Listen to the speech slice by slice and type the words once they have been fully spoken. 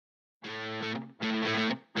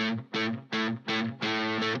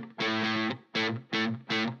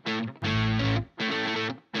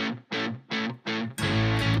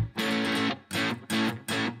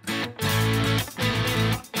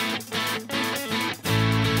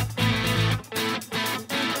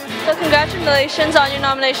Congratulations on your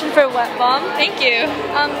nomination for Wet Bomb. Thank you.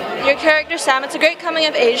 Your character Sam, it's a great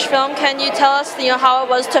coming-of-age film. Can you tell us, how it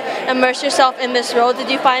was to immerse yourself in this role? Did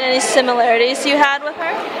you find any similarities you had with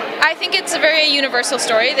her? I think it's a very universal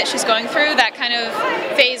story that she's going through, that kind of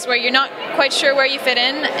phase where you're not quite sure where you fit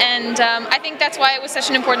in, and I think that's why it was such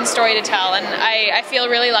an important story to tell, and I feel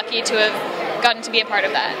really lucky to have gotten to be a part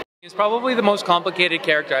of that. He's probably the most complicated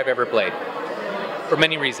character I've ever played, for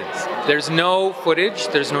many reasons. There's no footage,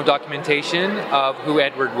 there's no documentation of who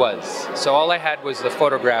Edward was. So all I had was the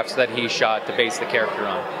photographs that he shot to base the character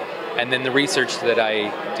on. And then the research that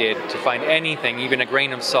I did to find anything, even a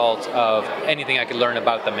grain of salt of anything I could learn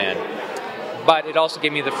about the man. But it also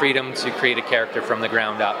gave me the freedom to create a character from the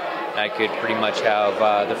ground up. I could pretty much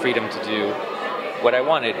have the freedom to do what I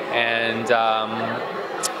wanted. And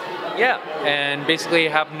yeah, and basically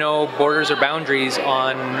have no borders or boundaries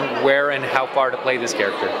on where and how far to play this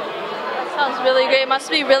character. That sounds really great. It must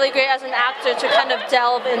be really great as an actor to kind of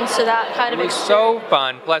delve into that kind of experience. It was so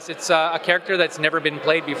fun. Plus, it's a character that's never been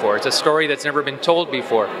played before. It's a story that's never been told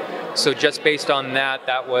before. So just based on that,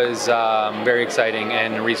 that was very exciting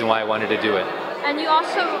and the reason why I wanted to do it. And you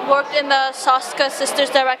also worked in the Saska sisters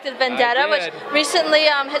directed Vendetta, which recently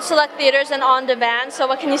hit select theaters and on demand. So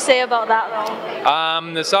what can you say about that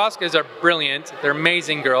role? The Saskas are brilliant. They're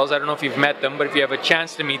amazing girls. I don't know if you've met them, but if you have a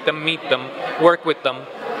chance to meet them, work with them.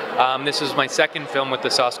 This is my second film with the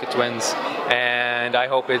Saska twins, and I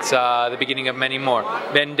hope it's the beginning of many more.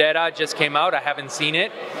 Vendetta just came out. I haven't seen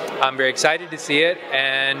it. I'm very excited to see it,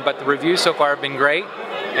 but the reviews so far have been great.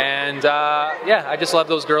 And yeah, I just love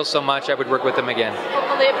those girls so much. I would work with them again.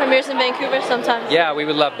 Hopefully it premieres in Vancouver sometime. Yeah, we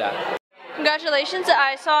would love that. Congratulations.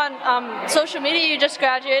 I saw on social media you just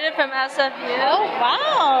graduated from SFU. Oh,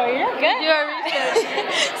 wow. You're good. We do our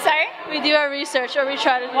research. Sorry? We do our research, or we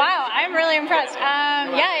try to do. Wow, I'm really impressed.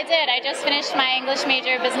 Yeah, I did. I just finished my English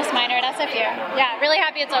major, business minor at SFU. Yeah, really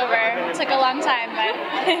happy it's over. It took a long time, but...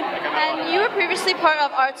 And you were previously part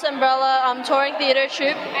of Arts Umbrella touring theater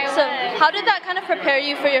troupe. So how did that kind of prepare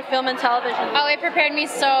you for your film and television? Oh, it prepared me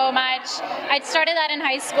so much. I started that in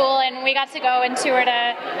high school, and we got to go and tour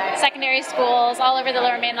to secondary schools all over the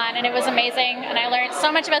Lower Mainland, and it was amazing. And I learned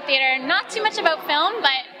so much about theater, not too much about film,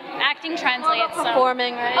 but acting translates.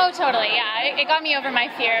 Performing, right? Oh, totally, yeah. It got me over my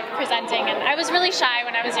fear of presenting, and I was really shy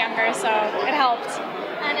when I was younger, so it helped.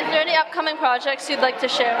 And is there any upcoming projects you'd like to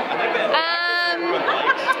share?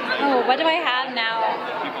 Oh, what do I have now?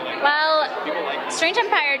 Well, Strange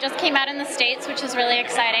Empire just came out in the States, which is really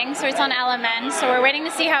exciting. So it's on LMN, so we're waiting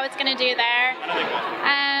to see how it's going to do there.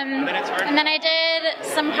 And then I did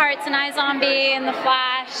some parts in iZombie and The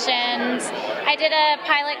Flash, and I did a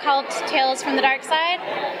pilot called Tales from the Dark Side,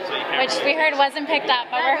 which we heard wasn't picked up,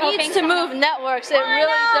 but we're hoping to move networks. It really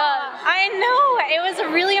does. I know. It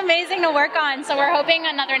was really amazing to work on, so we're hoping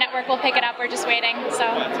another network will pick it up. We're just waiting. So,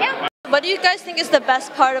 yeah. What do you guys think is the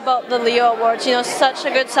best part about the Leo Awards? Such a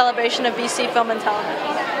good celebration of BC film and television.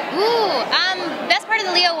 Best part of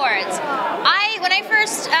the Leo Awards. When I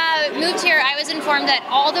first moved here, I was informed that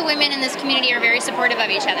all the women in this community are very supportive of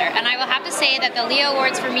each other, and I will have to say that the Leo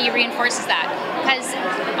Awards for me reinforces that, because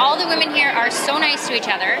all the women here are so nice to each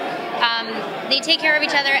other. They take care of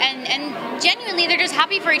each other, and genuinely they're just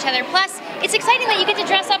happy for each other. Plus, it's exciting that you get to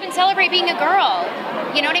dress up and celebrate being a girl.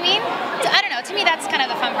 You know what I mean? I don't know, to me that's kind of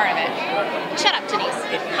the fun part of it. Shut up, Denise.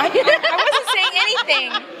 I wasn't saying anything.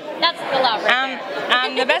 That's the love right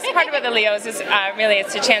there. The best part about the Leos is really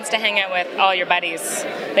it's a chance to hang out with all your buddies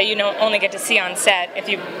that you only get to see on set if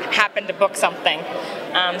you happen to book something.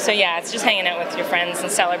 So yeah, it's just hanging out with your friends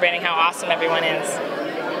and celebrating how awesome everyone is.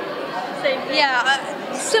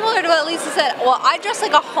 Yeah, similar to what Lisa said, well, I dress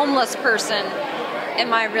like a homeless person in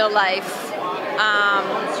my real life.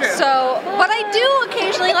 But I do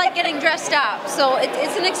occasionally like getting dressed up, so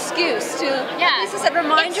it's an excuse to, Lisa said,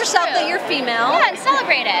 remind yourself that you're female. Yeah, and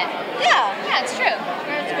celebrate it. Yeah, it's true.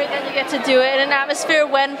 It's great that you get to do it in an atmosphere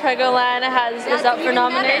when Pregolan is up for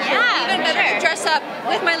nomination. Yeah, even better to dress up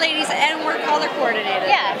with my ladies and we're color coordinated.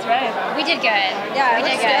 Yeah, that's right. We did good. Yeah, we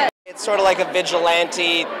did good. It's sort of like a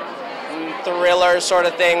vigilante thriller sort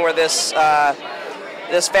of thing where this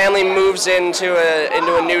family moves into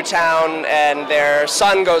a new town and their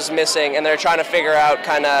son goes missing, and they're trying to figure out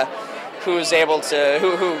kind of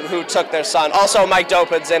who took their son. Also, Mike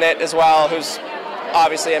Dopad's in it as well, who's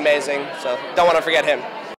obviously amazing. So don't want to forget him.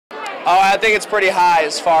 Oh, I think it's pretty high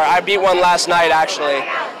as far. I beat one last night actually.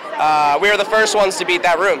 We were the first ones to beat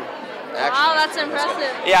that room. Actually. Wow, that's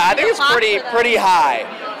impressive. Yeah, I think it's pretty high.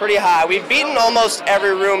 Pretty high. We've beaten almost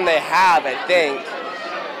every room they have, I think.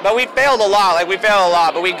 But we failed a lot,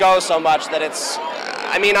 but we go so much that it's,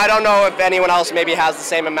 I mean, I don't know if anyone else maybe has the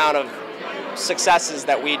same amount of successes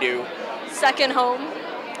that we do. Second home.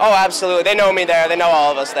 Oh, absolutely. They know me there. They know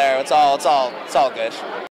all of us there. It's all good.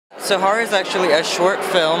 Sahar is actually a short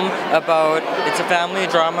film about, it's a family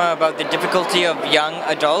drama about the difficulty of young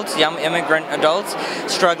adults, young immigrant adults,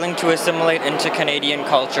 struggling to assimilate into Canadian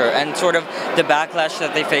culture and sort of the backlash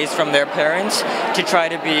that they face from their parents to try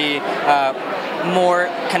to be more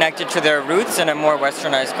connected to their roots in a more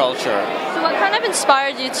westernized culture. So what kind of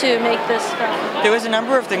inspired you to make this film? There was a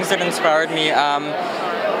number of things that inspired me.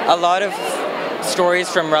 A lot of stories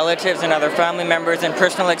from relatives and other family members and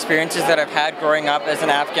personal experiences that I've had growing up as an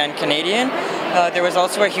Afghan Canadian. There was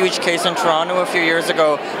also a huge case in Toronto a few years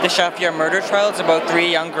ago, the Shafia murder trials, about 3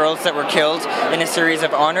 young girls that were killed in a series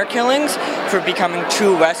of honor killings for becoming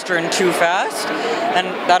too Western too fast. And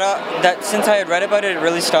that since I had read about it, it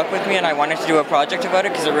really stuck with me, and I wanted to do a project about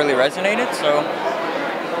it because it really resonated. So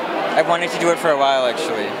I wanted to do it for a while,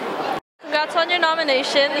 actually. Congrats on your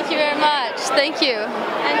nomination. Thank you very much. Thank you.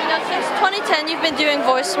 And you know, since 2010, you've been doing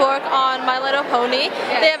voice work on My Little Pony.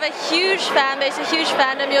 Yes. They have a huge fan base, a huge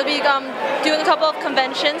fandom. You'll be doing a couple of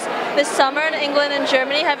conventions this summer in England and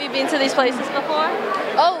Germany. Have you been to these places before?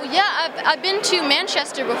 Oh yeah, I've been to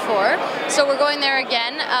Manchester before, so we're going there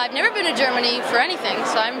again. I've never been to Germany for anything,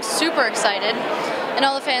 so I'm super excited. And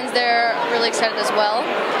all the fans there are really excited as well.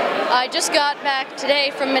 I just got back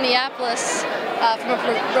today from Minneapolis from a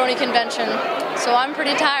Brony convention, so I'm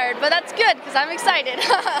pretty tired, but that's good because I'm excited.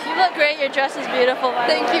 You look great, your dress is beautiful.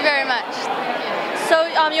 Thank you very much. Thank you. So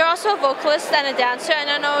you're also a vocalist and a dancer, and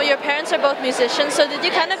I know your parents are both musicians, so did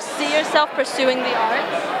you kind of see yourself pursuing the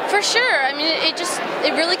arts? For sure. I mean,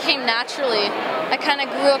 it really came naturally. I kind of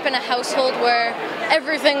grew up in a household where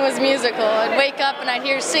everything was musical. I'd wake up and I'd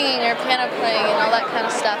hear singing or piano playing and all that kind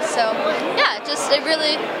of stuff. So yeah, it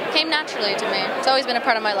really came naturally to me. It's always been a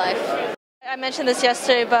part of my life. I mentioned this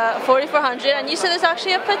yesterday, but 4,400, and you said there's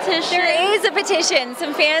actually a petition. There is a petition.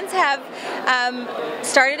 Some fans have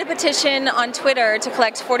started a petition on Twitter to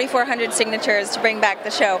collect 4,400 signatures to bring back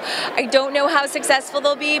the show. I don't know how successful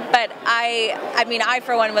they'll be, but I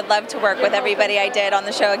for one would love to work with everybody I did on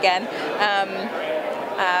the show again.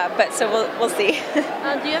 But so we'll see.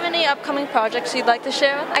 Do you have any upcoming projects you'd like to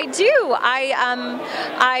share? I do.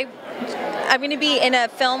 I'm going to be in a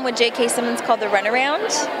film with J.K. Simmons called The Runaround.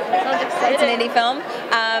 It's an indie film.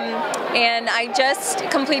 And I just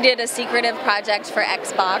completed a secretive project for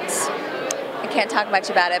Xbox. I can't talk much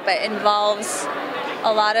about it, but it involves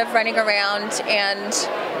a lot of running around and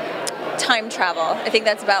time travel. I think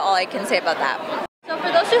that's about all I can say about that. So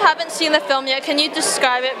for those who haven't seen the film yet, can you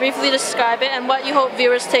briefly describe it, and what you hope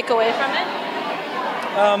viewers take away from it?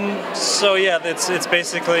 So yeah, it's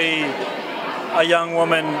basically a young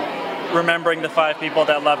woman remembering the 5 people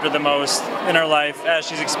that loved her the most in her life as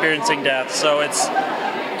she's experiencing death. So it's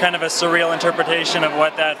kind of a surreal interpretation of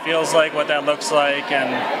what that feels like, what that looks like,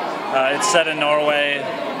 and it's set in Norway,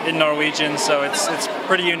 in Norwegian, so it's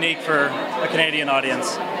pretty unique for a Canadian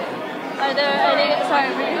audience. Are there any,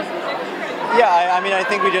 Yeah, I mean, I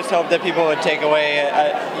think we just hope that people would take away,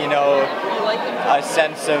 a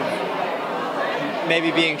sense of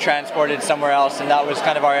maybe being transported somewhere else, and that was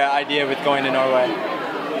kind of our idea with going to Norway.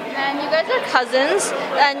 And you guys are cousins,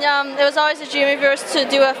 and it was always a dream of yours to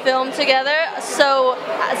do a film together. So,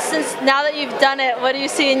 since now that you've done it, what do you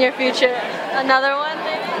see in your future? Another one,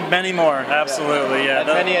 maybe? Many more, absolutely, yeah. As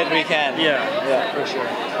many as we can. Yeah, for sure.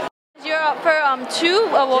 You're up for 2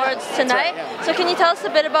 awards tonight. Right, yeah. So can you tell us a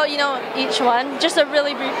bit about each one? Just a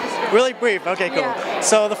really brief description. Really brief. Okay, cool. Yeah.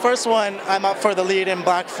 So the first one, I'm up for the lead in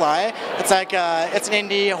Black Fly. It's like it's an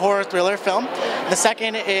indie horror thriller film. The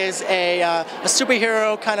second is a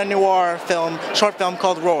superhero kind of noir film, short film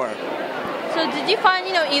called Roar. So did you find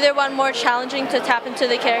either one more challenging to tap into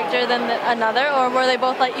the character than another, or were they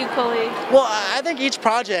both like equally? Well, I think each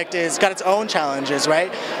project has got its own challenges,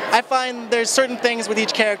 right? I find there's certain things with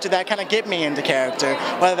each character that kind of get me into character,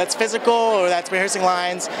 whether that's physical or that's rehearsing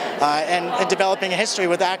lines and developing a history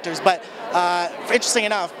with actors. But interesting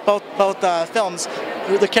enough, both films,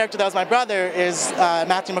 the character that was my brother is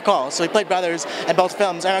Matthew McCall. So we played brothers in both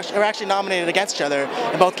films, and we're actually nominated against each other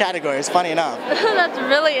in both categories, funny enough. That's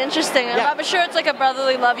really interesting. Yeah. I'm sure it's like a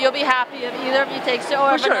brotherly love. You'll be happy if either of you takes it.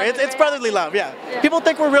 Or for sure, it's brotherly love, yeah. People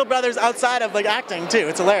think we're real brothers outside of acting too.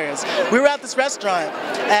 It's hilarious. We were at this restaurant,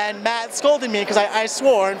 and Matt scolded me because I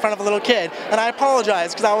swore in front of a little kid, and I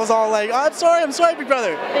apologized because I was all like, oh, I'm sorry, big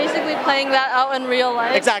brother. Basically playing that out in real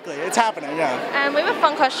life. Exactly, it's happening, yeah. And we have a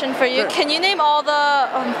fun question for you. Sure. Can you name all the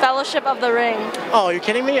Fellowship of the Ring? Oh, you're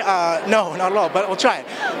kidding me? No, not at all, but we'll try.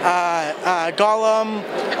 Gollum,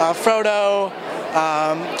 Frodo,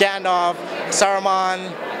 Gandalf,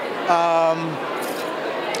 Saruman,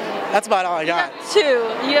 That's about all I got. You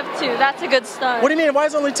have two. That's a good start. What do you mean? Why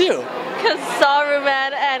is only 2? Because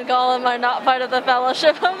Saruman and Gollum are not part of the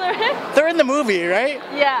Fellowship of the Ring. They're in the movie, right?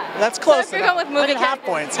 Yeah. That's close. So if you're going with movie half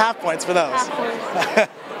points for those.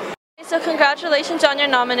 So congratulations on your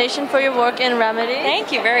nomination for your work in Remedy.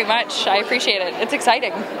 Thank you very much. I appreciate it. It's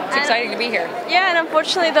exciting. It's exciting to be here. Yeah, and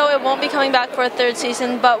unfortunately though it won't be coming back for a 3rd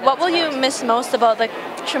season, but what will you miss most about the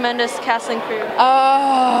tremendous casting crew?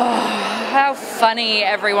 Oh, how funny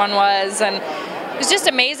everyone was, and it was just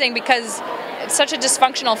amazing because it's such a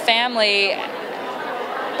dysfunctional family,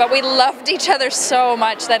 but we loved each other so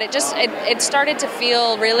much that it started to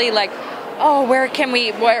feel really like, oh,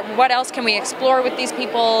 what else can we explore with these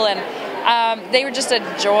people? And they were just a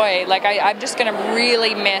joy. Like I'm just gonna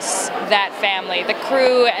really miss that family. The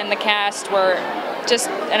crew and the cast were just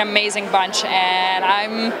an amazing bunch, and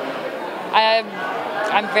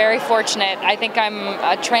I'm very fortunate. I think I'm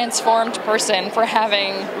a transformed person for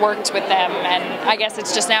having worked with them, and I guess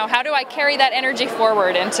it's just now, how do I carry that energy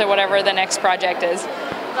forward into whatever the next project is?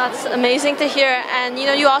 That's amazing to hear. And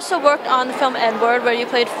you also worked on the film Edward, where you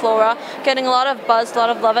played Flora, getting a lot of buzz, a lot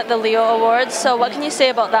of love at the Leo Awards. So what can you say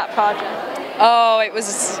about that project? Oh, it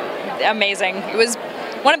was amazing. It was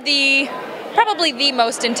one of probably the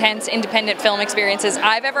most intense independent film experiences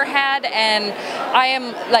I've ever had, and I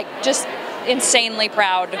am just insanely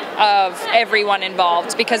proud of everyone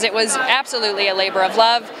involved, because it was absolutely a labor of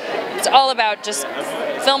love. It's all about just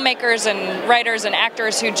filmmakers and writers and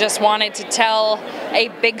actors who just wanted to tell a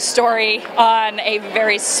big story on a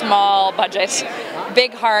very small budget.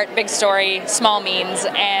 Big heart, big story, small means,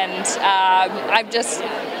 and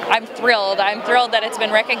I'm thrilled. I'm thrilled that it's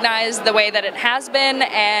been recognized the way that it has been,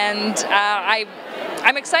 and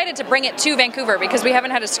I'm excited to bring it to Vancouver, because we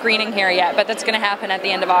haven't had a screening here yet, but that's going to happen at the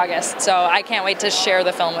end of August, so I can't wait to share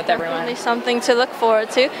the film with everyone. Definitely something to look forward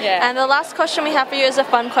to. Yeah. And the last question we have for you is a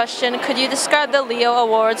fun question. Could you describe the Leo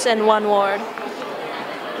Awards in one word?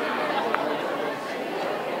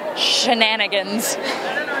 Shenanigans.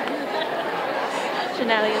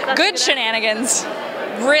 Shenanigans. Good shenanigans.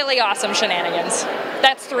 Really awesome shenanigans.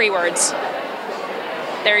 That's 3 words.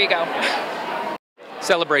 There you go.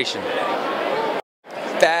 Celebration.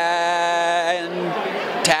 Fantabulous.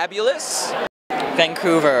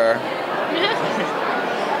 Vancouver.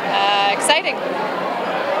 Exciting.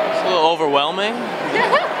 It's a little overwhelming.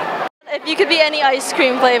 If you could be any ice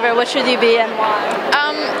cream flavor, what should you be and why?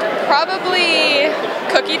 Probably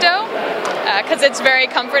cookie dough, because it's very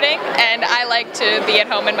comforting, and I like to be at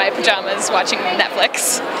home in my pajamas watching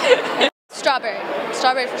Netflix. Strawberry.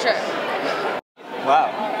 Strawberry for sure. Wow.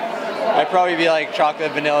 I'd probably be like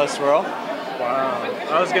chocolate vanilla swirl. Wow.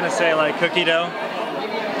 I was going to say like cookie dough.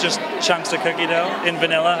 Just chunks of cookie dough in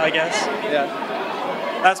vanilla, I guess. Yeah.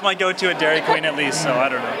 That's my go-to at Dairy Queen at least, so I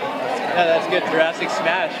don't know. Yeah, that's good. Jurassic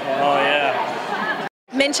Smash, man. Oh, yeah.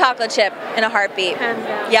 Mint chocolate chip in a heartbeat.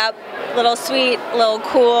 Yep. Little sweet, little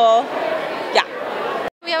cool. Yeah.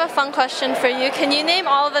 We have a fun question for you. Can you name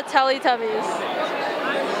all the Teletubbies?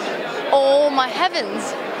 Oh my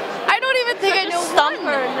heavens. I don't even think I know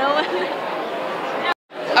Stumper, no.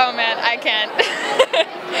 Oh man, I can't.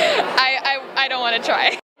 I don't want to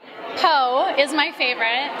try. Poe is my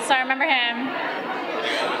favorite, so I remember him.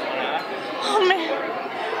 Oh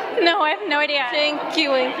man. No, I have no idea. Tinky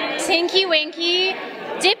Winky. Tinky Winky,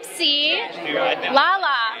 Dipsy,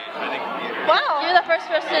 Lala. Wow. You're the first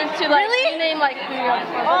person to Really? name who you're like.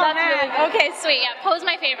 Oh, That's man. really good. Okay, sweet. Yeah, Poe's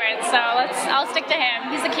my favorite, so I'll stick to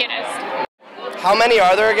him. He's the cutest. How many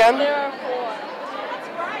are there again? There are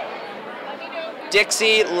 4.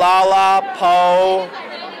 Dixie, Lala, Poe.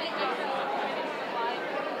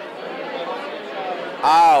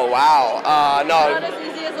 Oh, wow. No. Not as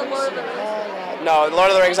easy as the Lord of the Rings. No, Lord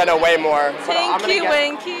of the Rings I know way more. Tinky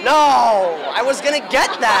Winky. No! I was gonna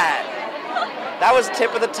get that! That was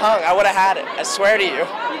tip of the tongue. I would have had it. I swear to you.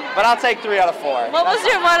 But I'll take 3 out of 4. What was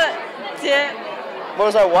your one? What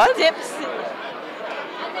was our what? Dipsy.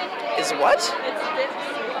 Is what?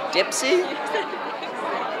 It's Dipsy?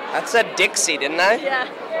 That said Dixie, didn't I? Yeah.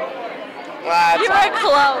 Well, You were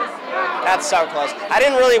close. That's so close. I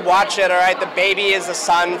didn't really watch it, alright? The baby is the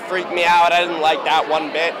sun freaked me out. I didn't like that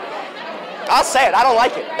one bit. I'll say it, I don't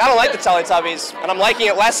like it. I don't like the Teletubbies. And I'm liking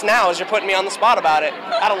it less now as you're putting me on the spot about it.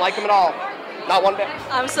 I don't like them at all. Not one bit.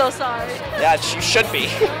 I'm so sorry. Yeah, you should be.